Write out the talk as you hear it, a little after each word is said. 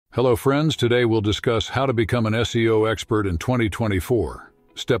Hello friends, today we'll discuss how to become an SEO expert in 2024,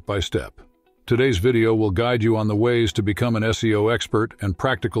 step by step. Today's video will guide you on the ways to become an SEO expert and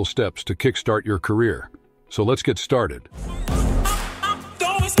practical steps to kickstart your career. So let's get started.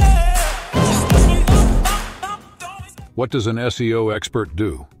 What does an SEO expert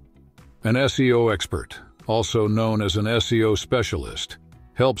do? An SEO expert, also known as an SEO specialist,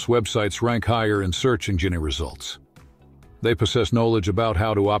 helps websites rank higher in search engine results. They possess knowledge about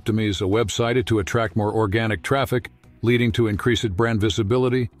how to optimize a website to attract more organic traffic, leading to increased brand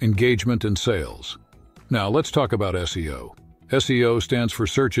visibility, engagement, and sales. Now, let's talk about SEO. SEO stands for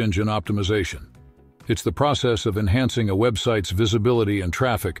Search Engine Optimization. It's the process of enhancing a website's visibility and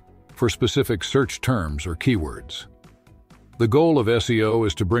traffic for specific search terms or keywords. The goal of SEO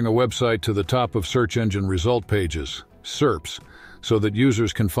is to bring a website to the top of search engine result pages, SERPs, so that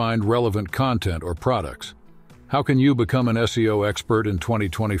users can find relevant content or products. How can you become an SEO expert in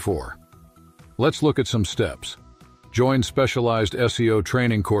 2024? Let's look at some steps. Join specialized SEO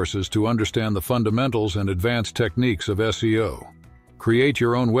training courses to understand the fundamentals and advanced techniques of SEO. Create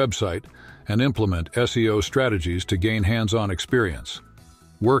your own website and implement SEO strategies to gain hands-on experience.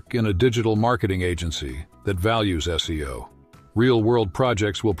 Work in a digital marketing agency that values SEO. Real-world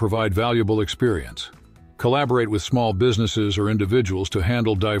projects will provide valuable experience. Collaborate with small businesses or individuals to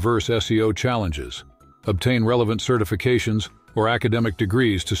handle diverse SEO challenges. Obtain relevant certifications or academic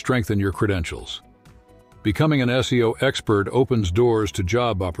degrees to strengthen your credentials. Becoming an SEO expert opens doors to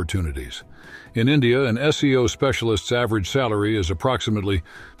job opportunities. In India, an SEO specialist's average salary is approximately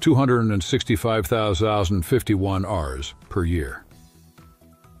 265,051 Rs per year.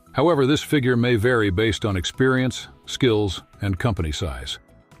 However, this figure may vary based on experience, skills, and company size.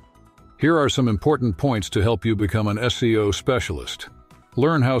 Here are some important points to help you become an SEO specialist.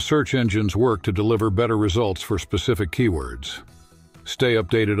 Learn how search engines work to deliver better results for specific keywords. Stay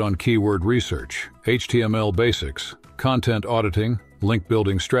updated on keyword research, HTML basics, content auditing, link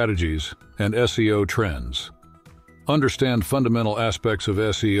building strategies, and SEO trends. Understand fundamental aspects of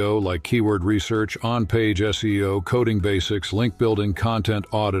SEO like keyword research, on-page SEO, coding basics, link building, content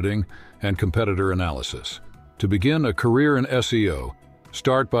auditing, and competitor analysis. To begin a career in SEO,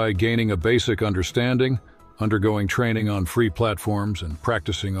 start by gaining a basic understanding, undergoing training on free platforms, and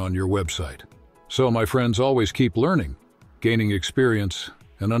practicing on your website. So, my friends, always keep learning, gaining experience,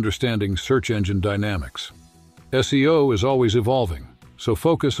 and understanding search engine dynamics. SEO is always evolving, so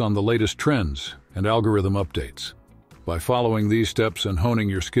focus on the latest trends and algorithm updates. By following these steps and honing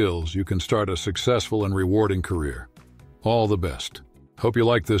your skills, you can start a successful and rewarding career. All the best. Hope you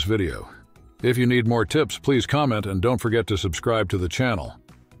liked this video. If you need more tips, please comment and don't forget to subscribe to the channel.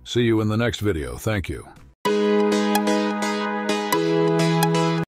 See you in the next video. Thank you.